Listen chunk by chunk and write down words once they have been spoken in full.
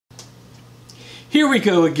Here we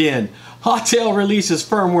go again. Autel releases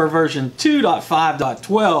firmware version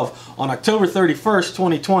 2.5.12 on October 31st,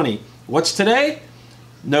 2020. What's today?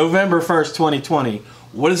 November 1st, 2020.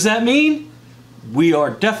 What does that mean? We are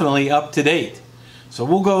definitely up to date. So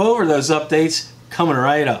we'll go over those updates coming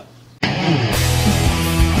right up.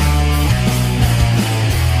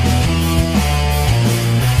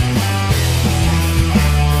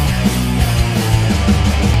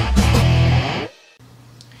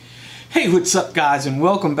 Hey, what's up guys, and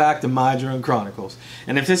welcome back to My Drone Chronicles.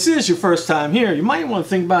 And if this is your first time here, you might want to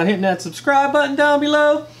think about hitting that subscribe button down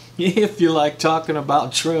below if you like talking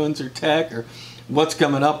about drones or tech or what's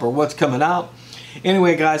coming up or what's coming out.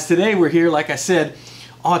 Anyway guys, today we're here, like I said,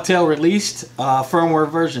 Autel released firmware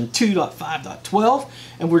version 2.5.12,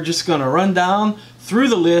 and we're just going to run down through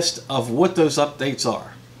the list of what those updates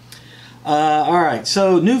are. Alright,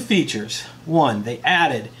 so new features. 1. They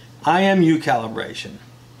added Imu Calibration.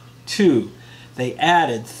 2. They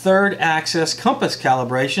added third axis compass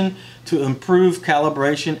calibration to improve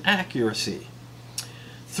calibration accuracy.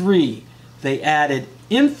 3. They added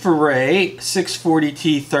infrared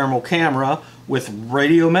 640T thermal camera with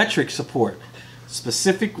radiometric support,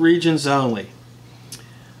 specific regions only.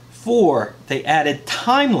 4. They added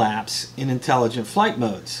time-lapse in intelligent flight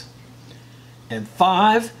modes. And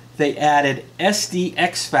 5. They added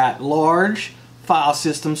SD-exFAT large file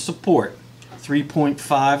system support,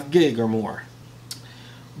 3.5 gig or more.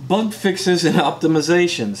 Bug fixes and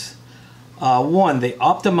optimizations. 1. They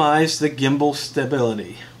optimized the gimbal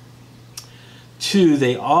stability. 2.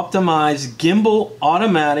 They optimized gimbal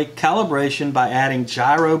automatic calibration by adding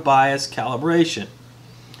gyro bias calibration.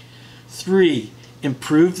 3.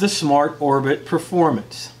 Improved the smart orbit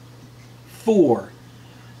performance. 4.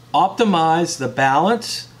 Optimized the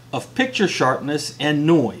balance of picture sharpness and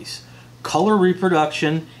noise, color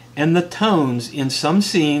reproduction, and the tones in some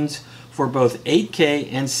scenes for both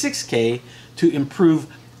 8K and 6K to improve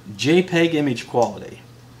JPEG image quality.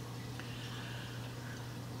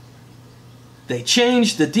 They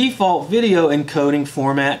changed the default video encoding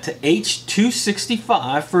format to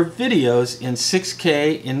H.265 for videos in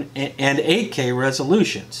 6K and 8K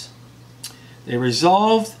resolutions. They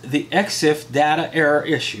resolved the EXIF data error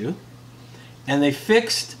issue, and they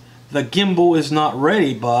fixed the gimbal is not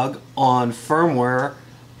ready bug on firmware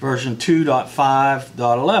version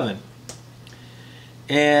 2.5.11.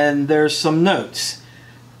 And there's some notes.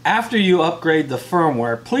 After you upgrade the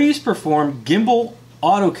firmware, please perform gimbal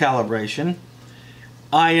auto calibration,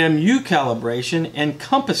 Imu calibration, and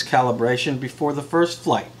compass calibration before the first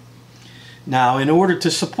flight. Now, in order to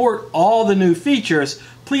support all the new features,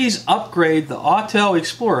 please upgrade the Autel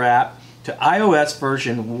Explorer app to iOS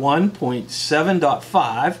version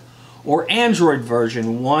 1.7.5 or Android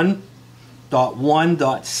version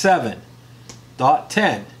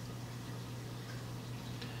 1.1.7.10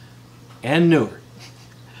 and newer.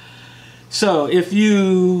 So if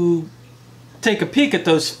you take a peek at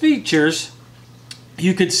those features,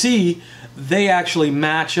 you could see they actually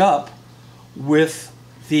match up with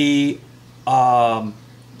the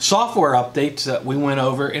software updates that we went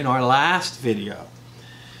over in our last video.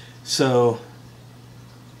 So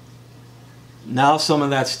now some of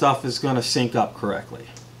that stuff is going to sync up correctly.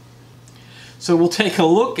 So we'll take a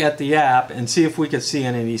look at the app and see if we can see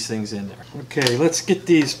any of these things in there. Okay, let's get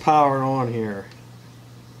these powered on here.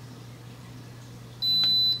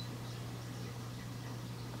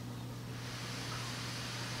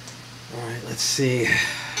 Alright, let's see.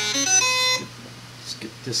 Let's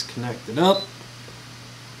get this connected up.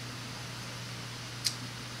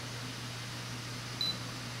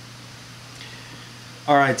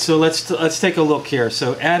 Alright, so let's take a look here.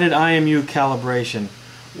 So added Imu calibration.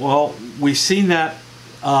 Well, we've seen that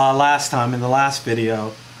last time in the last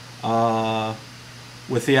video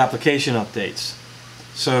with the application updates.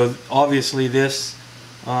 So obviously this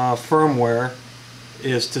firmware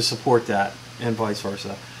is to support that and vice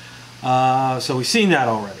versa. So we've seen that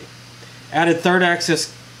already. Added third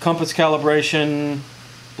axis compass calibration,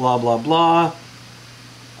 blah blah blah.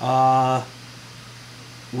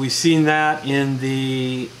 We've seen that in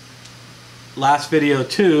the last video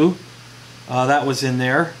too. That was in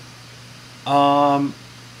there.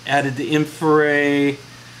 Added the infrared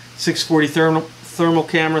 640 thermal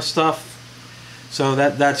camera stuff. So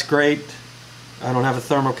that's great. I don't have a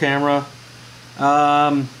thermal camera.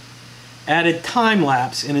 Added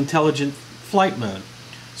time-lapse in intelligent flight mode.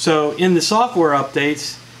 So in the software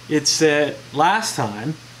updates, it said last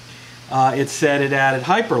time, it said it added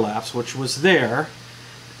hyperlapse, which was there.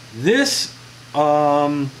 This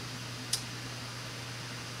firmware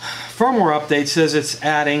update says it's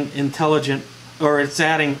adding intelligent, or it's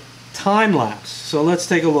adding time lapse. So let's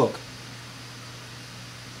take a look.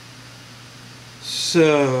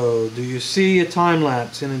 So, do you see a time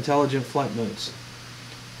lapse in intelligent flight modes?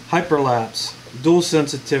 Hyperlapse, dual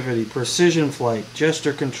sensitivity, precision flight,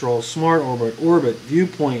 gesture control, smart orbit,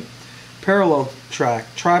 viewpoint, parallel track,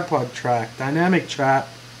 tripod track, dynamic track,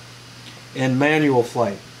 and manual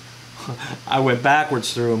flight. I went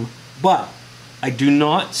backwards through them, but I do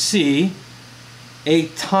not see a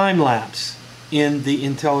time lapse in the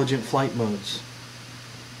intelligent flight modes.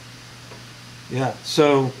 Yeah,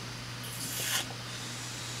 so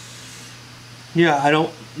yeah,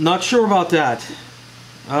 not sure about that.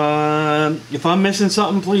 If I'm missing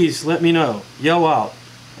something, please let me know. Yell out.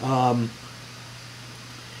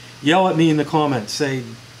 Yell at me in the comments. Say,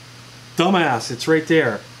 dumbass, it's right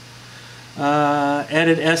there.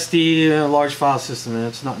 Edit SD, large file system, and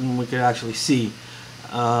it's nothing we could actually see.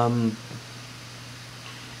 And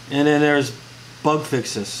then there's bug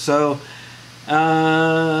fixes. So,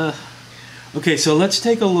 okay, so let's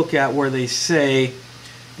take a look at where they say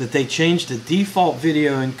that they changed the default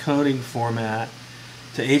video encoding format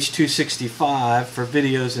to H.265 for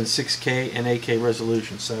videos in 6K and 8K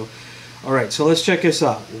resolution. So, alright, so let's check this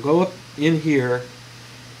out. We'll go up in here,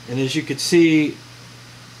 and as you can see,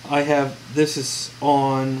 I have, this is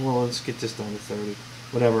on, well, let's get this down to 30,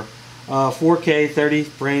 whatever, 4K, 30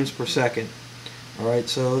 frames per second. Alright,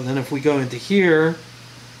 so then if we go into here,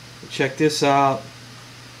 check this out,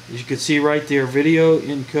 as you can see right there, video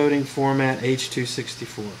encoding format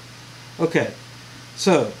H.264. Okay,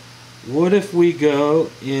 so what if we go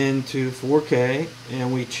into 4K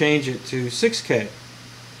and we change it to 6K?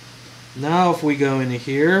 Now if we go into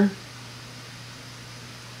here,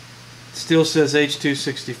 it still says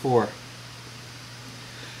H.264.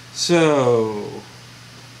 So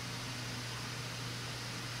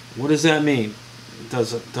what does that mean?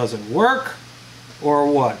 Does it work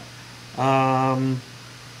or what?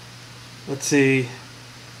 Let's see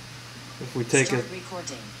if we take a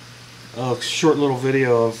short little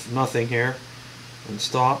video of nothing here and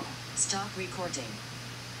stop. Stop recording.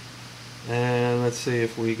 And let's see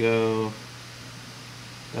if we go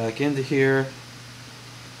back into here.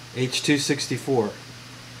 H.264.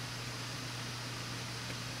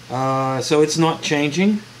 So it's not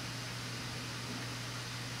changing.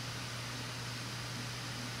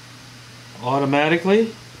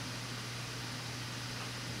 Automatically.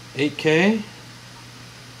 8K.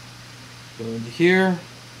 Go into here.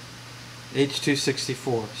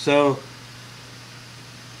 H.264. So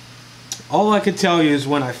all I could tell you is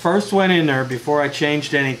when I first went in there, before I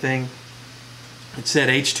changed anything, it said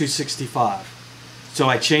H.265. So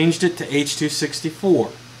I changed it to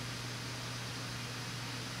H.264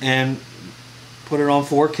 and put it on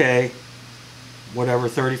 4K, whatever,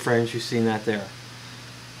 30 frames, you've seen that there.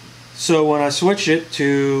 So when I switch it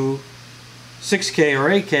to 6K or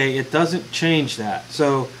 8K, it doesn't change that.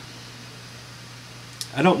 So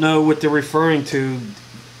I don't know what they're referring to.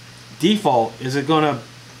 Default, is it gonna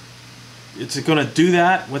do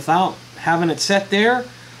that without having it set there,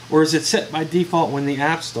 or is it set by default when the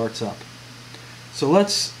app starts up? So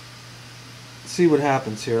let's see what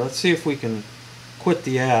happens here. Let's see if we can quit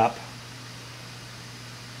the app.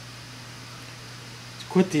 Let's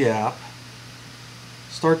quit the app.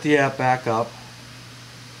 Start the app back up.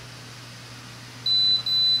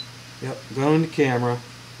 Yep, go into camera.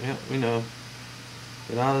 Yep, we know.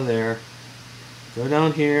 Get out of there. Go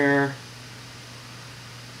down here.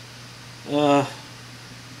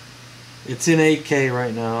 It's in 8K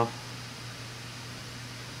right now.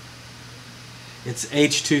 It's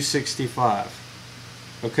H.265.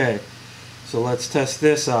 Okay, so let's test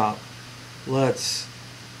this out. Let's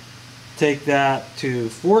take that to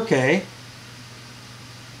 4K.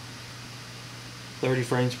 30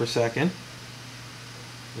 frames per second.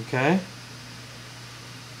 Okay.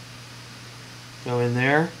 Go in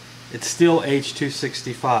there. It's still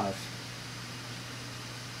H.265.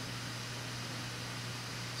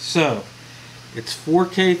 So, it's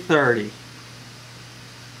 4K 30.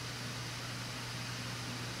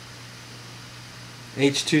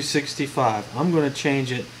 H.265. I'm going to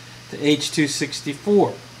change it to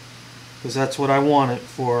H.264 because that's what I want it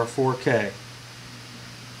for 4K.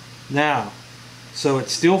 Now, so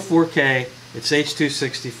it's still 4K. It's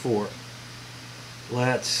H.264.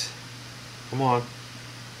 Let's, come on.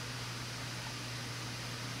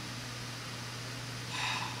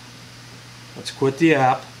 Let's quit the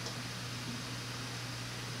app.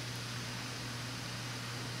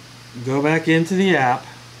 Go back into the app.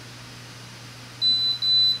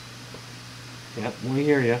 Yep, we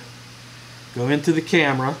hear you. Go into the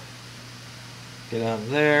camera. Get out of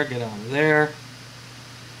there, get out of there.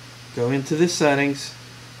 Go into the settings.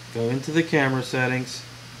 Go into the camera settings.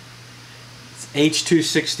 It's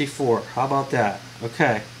H.264. How about that?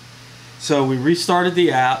 Okay. So we restarted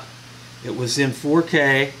the app. It was in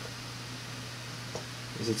 4K.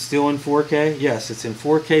 Is it still in 4K? Yes, it's in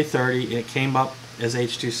 4K 30 and it came up as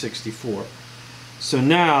H.264. So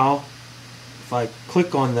now, if I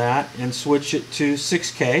click on that and switch it to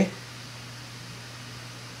 6K,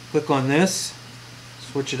 click on this,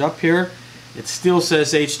 switch it up here, it still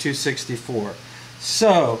says H.264.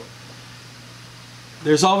 So,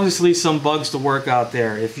 there's obviously some bugs to work out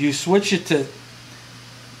there. If you switch it to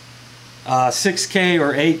 6K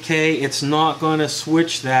or 8K, it's not going to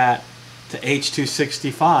switch that to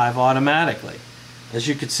H.265 automatically. As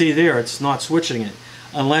you can see there, it's not switching it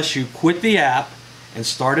unless you quit the app and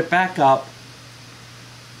start it back up.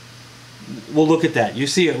 We'll look at that. You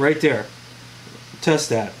see it right there. Test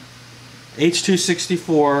that.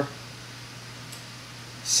 H.264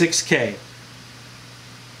 6K.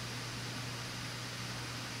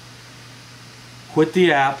 Quit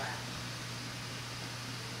the app.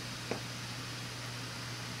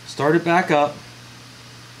 Start it back up.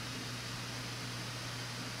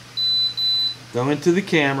 Go into the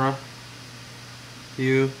camera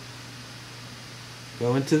view.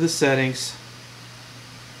 Go into the settings.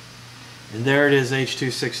 And there it is,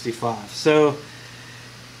 H.265. So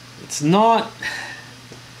it's not,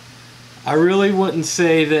 I really wouldn't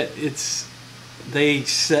say that it's, they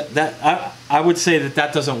set that, I would say that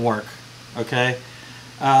that doesn't work. Okay,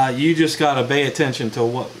 you just got to pay attention to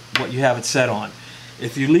what you have it set on.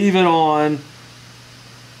 If you leave it on,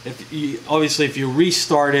 obviously if you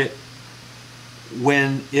restart it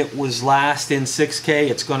when it was last in 6K,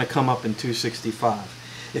 it's going to come up in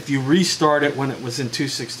 265. If you restart it when it was in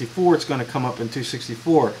 264, it's going to come up in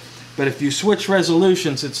 264. But if you switch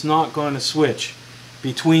resolutions, it's not going to switch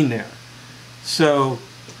between there. So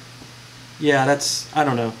yeah, that's, I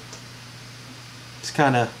don't know, it's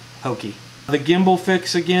kind of hokey. The gimbal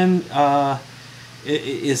fix again,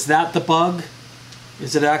 is that the bug?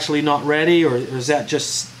 Is it actually not ready, or is that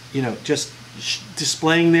just, you know, just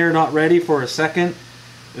displaying there not ready for a second?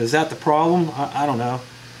 Is that the problem? I don't know.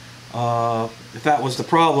 If that was the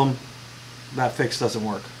problem, that fix doesn't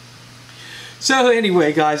work. So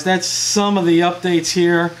anyway, guys, that's some of the updates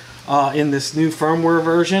here in this new firmware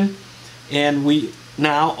version, and we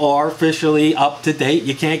now are officially up to date.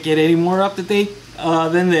 You can't get any more up to date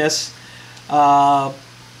than this.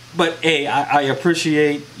 But hey, I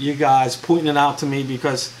appreciate you guys pointing it out to me,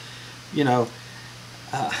 because, you know,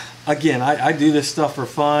 again, I do this stuff for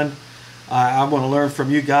fun. I want to learn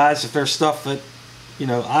from you guys. If there's stuff that, you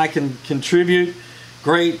know, I can contribute,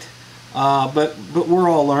 great. But we're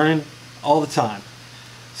all learning all the time.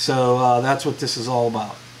 So that's what this is all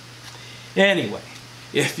about. Anyway,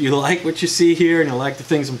 if you like what you see here and you like the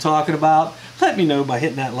things I'm talking about, let me know by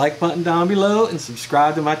hitting that like button down below and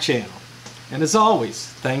subscribe to my channel. And as always,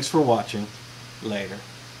 thanks for watching. Later.